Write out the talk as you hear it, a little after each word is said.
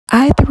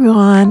I threw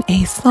on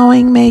a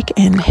sewing make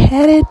and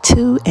headed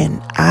to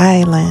an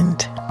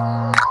island.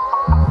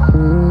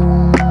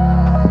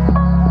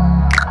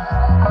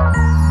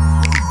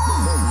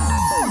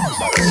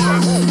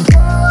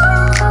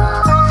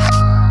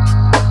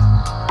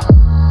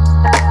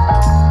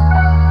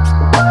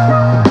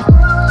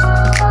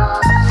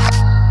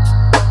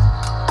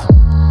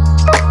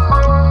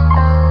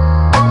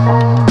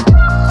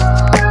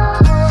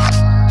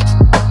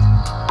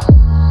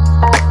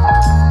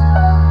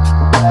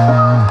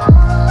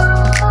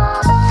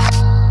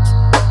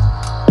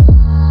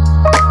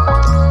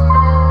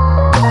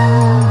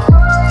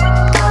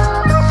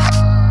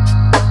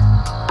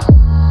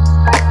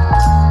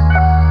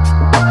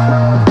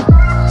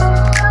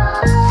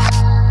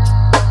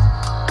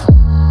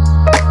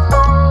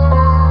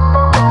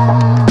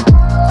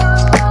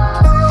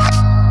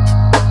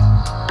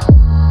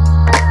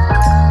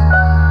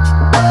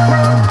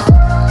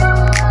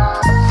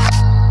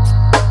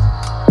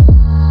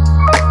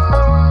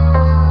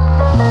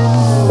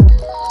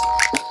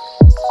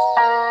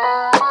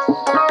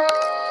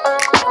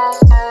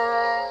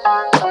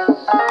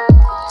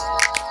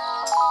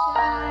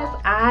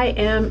 I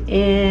am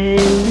in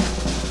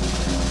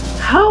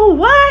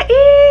Hawaii.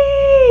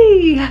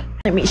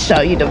 Let me show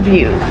you the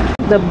view.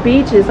 The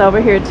beach is over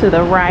here to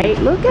the right.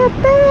 Look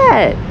at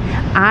that.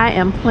 I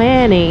am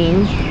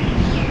planning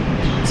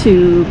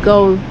to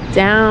go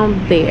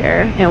down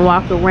there and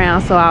walk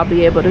around, so I'll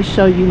be able to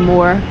show you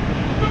more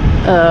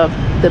of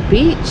the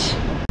beach.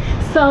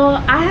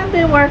 So I have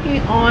been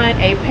working on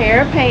a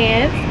pair of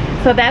pants.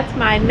 So that's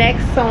my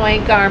next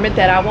sewing garment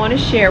that I want to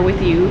share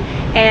with you.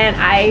 And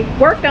I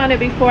worked on it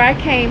before I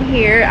came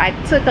here. I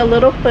took a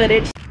little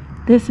footage.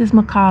 This is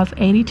McCALL'S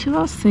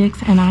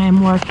 8206 and I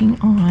am working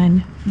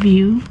on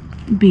View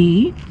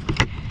B.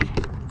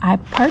 I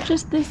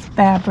purchased this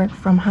fabric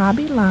from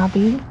Hobby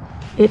Lobby.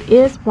 It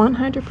is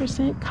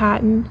 100%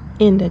 cotton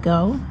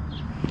indigo.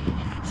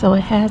 So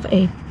it has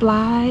a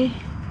fly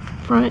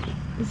front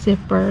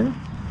zipper.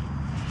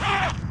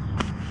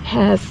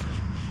 Has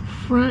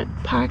front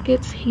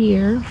pockets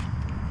here.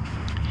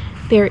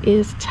 There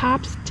is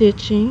top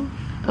stitching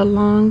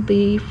along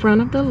the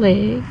front of the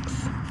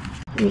legs.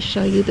 Let me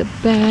show you the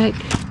back.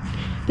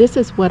 This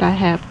is what I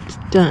have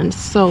done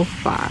so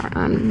far.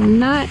 I'm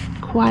not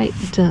quite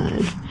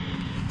done,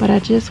 but I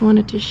just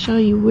wanted to show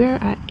you where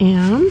I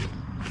am.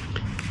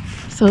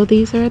 So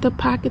these are the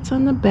pockets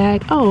on the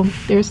back. Oh,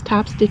 there's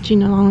top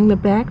stitching along the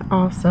back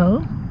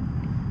also.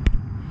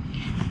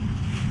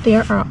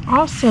 There are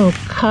also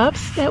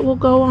cuffs that will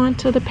go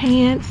onto the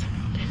pants.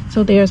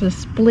 So there's a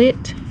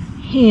split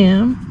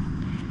hem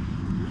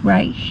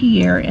right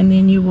here, and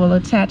then you will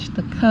attach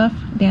the cuff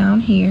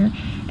down here,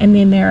 and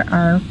then there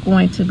are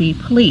going to be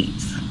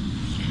pleats.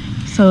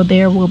 So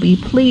there will be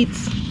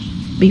pleats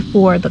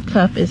before the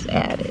cuff is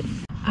added.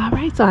 All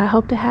right, so I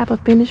hope to have a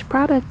finished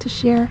product to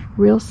share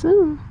real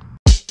soon.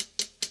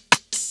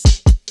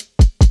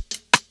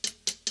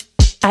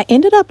 I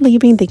ended up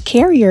leaving the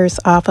carriers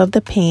off of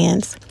the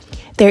pants.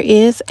 There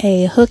is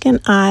a hook and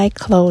eye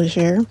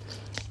closure,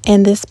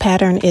 and this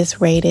pattern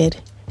is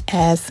rated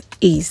as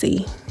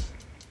easy.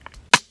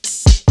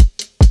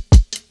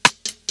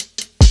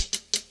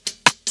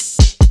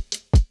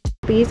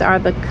 These are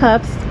the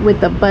cuffs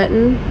with the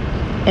button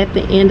at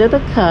the end of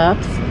the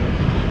cuffs.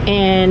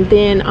 And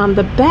then on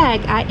the back,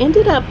 I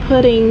ended up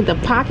putting the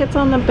pockets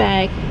on the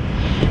back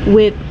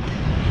with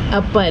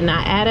a button.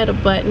 I added a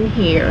button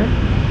here.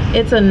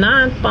 It's a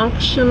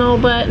non-functional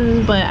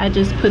button, but I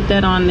just put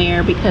that on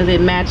there because it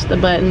matched the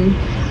button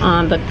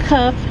on the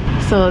cuff.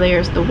 So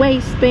there's the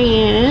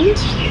waistband,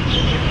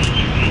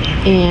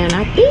 and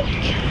I think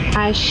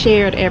I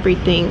shared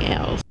everything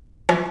else.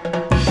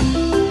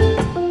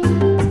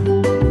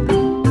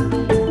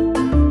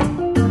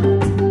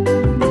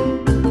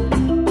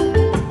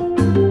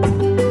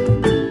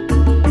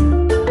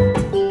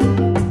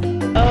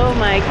 Oh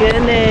my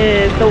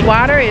goodness, the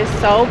water is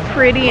so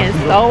pretty and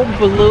so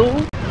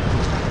blue.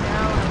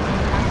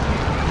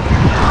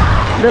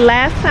 The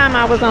last time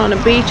I was on the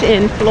beach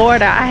in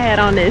Florida, I had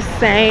on this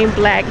same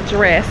black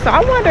dress. So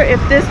I wonder if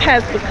this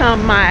has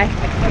become my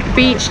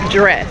beach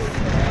dress.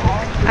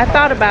 I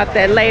thought about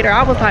that later.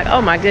 I was like,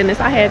 oh my goodness,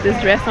 I had this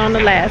dress on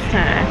the last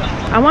time.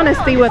 I want to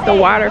see what the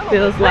water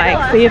feels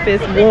like, see if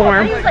it's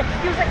warm.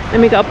 Let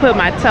me go put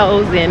my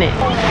toes in it.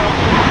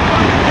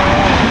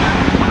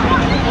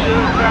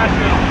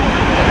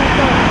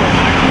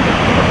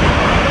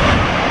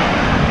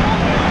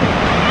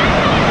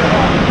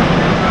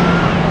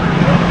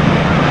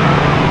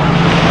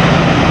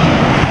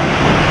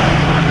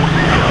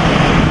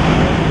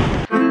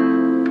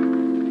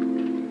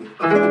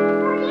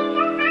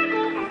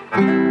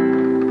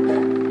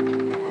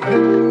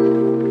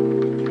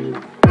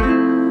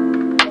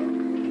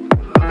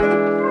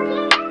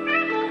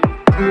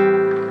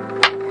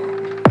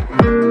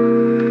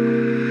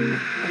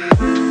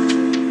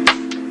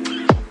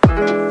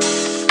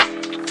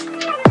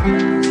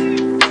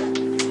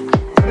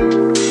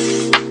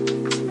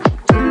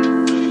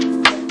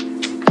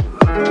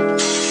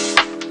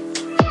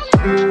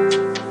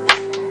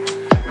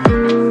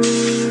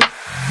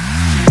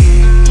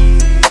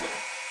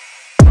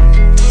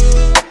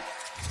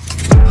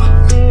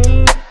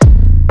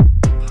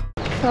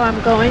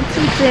 I'm going to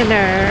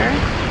dinner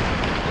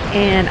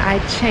and I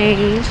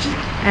changed.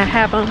 I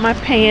have on my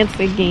pants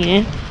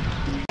again.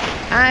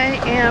 I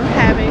am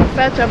having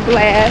such a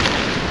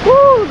blast.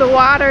 Woo, the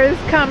water is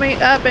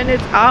coming up and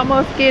it's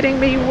almost getting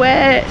me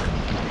wet.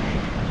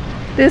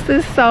 This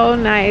is so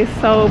nice,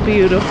 so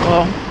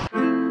beautiful.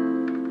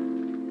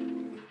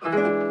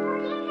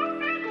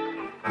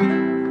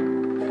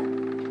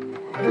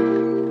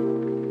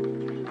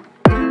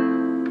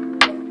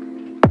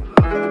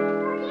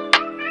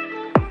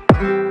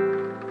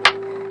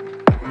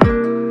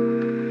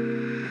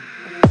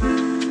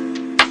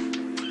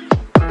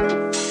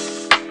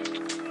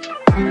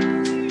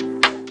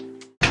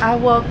 I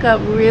woke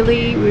up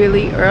really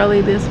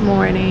early this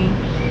morning,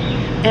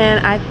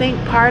 and I think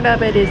part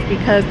of it is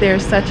because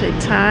there's such a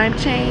time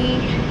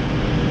change.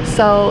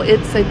 So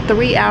it's a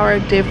 3-hour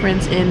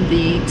difference in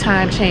the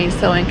time change.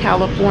 So in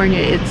California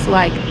it's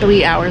like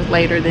 3 hours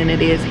later than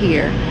it is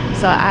here.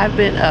 So I've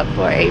been up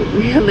for a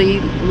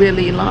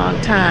really long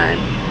time,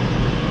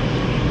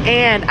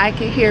 and I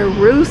can hear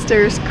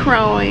roosters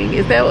crowing.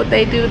 Is that what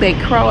they do? They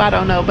crow? I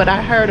don't know, but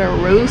I heard a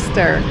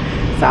rooster.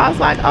 So I was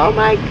like, oh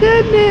my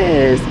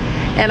goodness.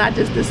 And I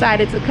just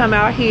decided to come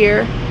out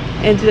here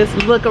and just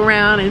look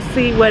around and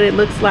see what it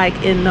looks like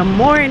in the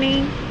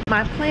morning.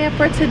 My plan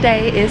for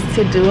today is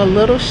to do a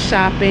little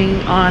shopping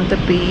on the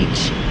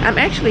beach. I'm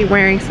actually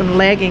wearing some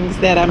leggings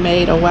that I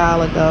made a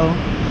while ago.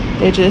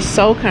 They're just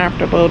so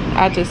comfortable.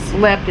 I just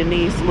slept in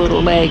these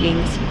little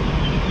leggings.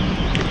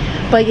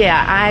 But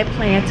yeah, I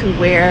plan to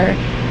wear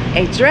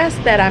a dress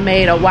that I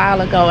made a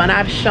while ago, and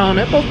I've shown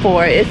it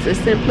before. It's a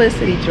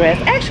simplicity dress.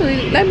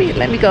 Actually, let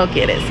me go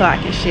get it so I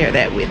can share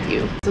that with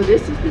you. So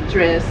this is the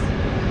dress,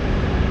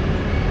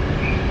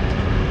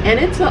 and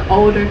it's an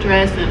older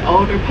dress, an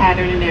older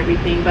pattern and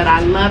everything, but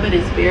I love it.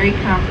 It's very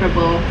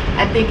comfortable.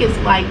 I think it's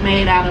like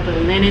made out of a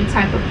linen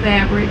type of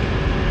fabric,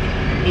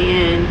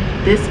 and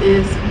this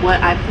is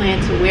what I plan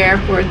to wear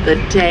for the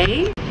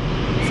day.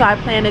 So I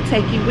plan to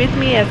take you with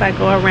me as I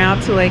go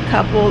around to a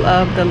couple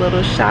of the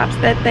little shops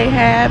that they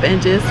have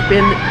and just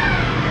spend,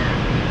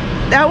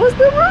 that was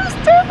the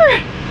rooster,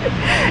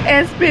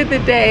 and spend the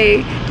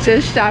day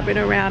just shopping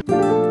around.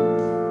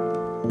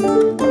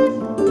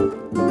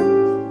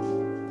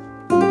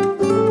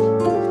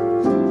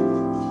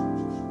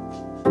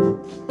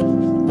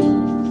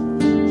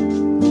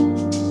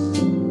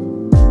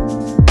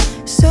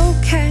 So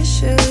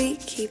casually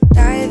keep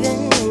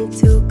diving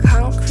into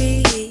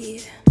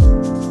concrete.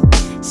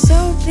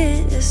 So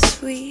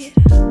bittersweet,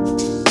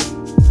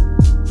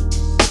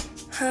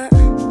 huh?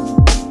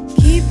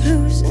 Keep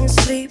losing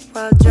sleep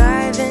while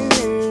driving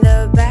in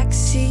the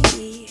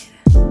backseat.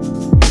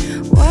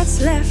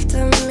 What's left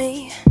of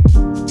me?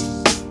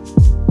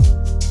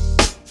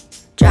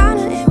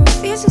 Drowning in what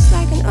feels just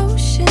like an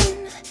ocean.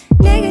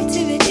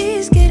 Negativity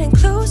is getting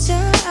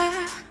closer.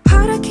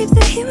 Hard to keep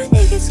the heat when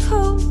it gets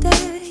colder,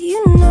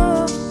 you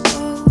know.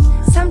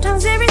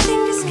 Sometimes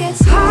everything just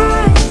gets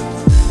hard.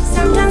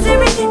 Sometimes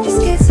everything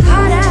just gets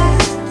harder.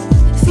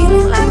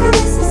 Feeling like I'm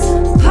missing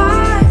some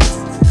parts.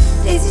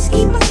 Days just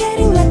keep on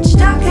getting much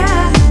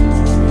darker.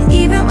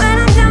 Even when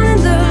I'm down in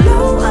the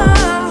lower,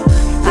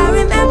 I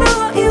remember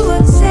what you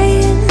were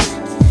saying.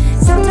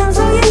 Sometimes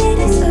all you need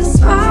is a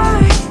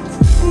spark,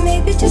 and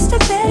maybe just a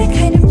better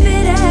kind of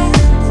bitter.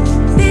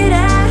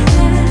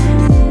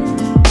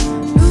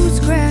 Lose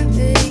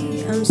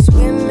gravity, I'm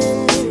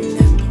swimming in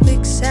the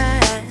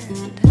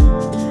quicksand.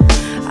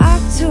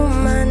 Up to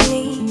my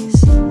knees.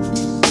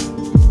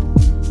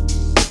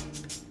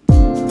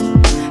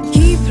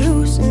 Keep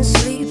losing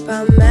sleep,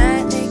 I'm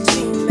manic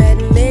dream at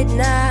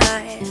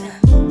midnight.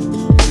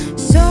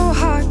 So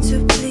hard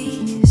to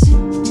please.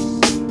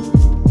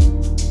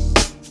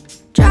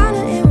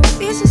 Drowning in what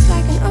feels just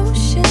like an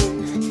ocean.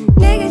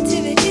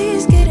 Negativity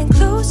is getting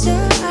closer.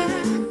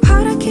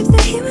 Hard to keep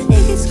the heat when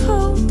it gets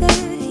colder,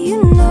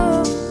 you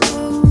know.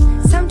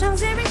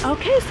 Sometimes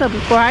Okay, so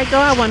before I go,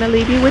 I want to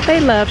leave you with a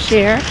love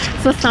share.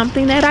 So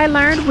something that I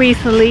learned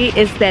recently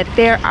is that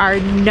there are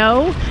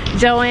no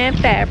Joann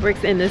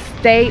fabrics in the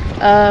state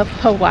of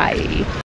Hawaii.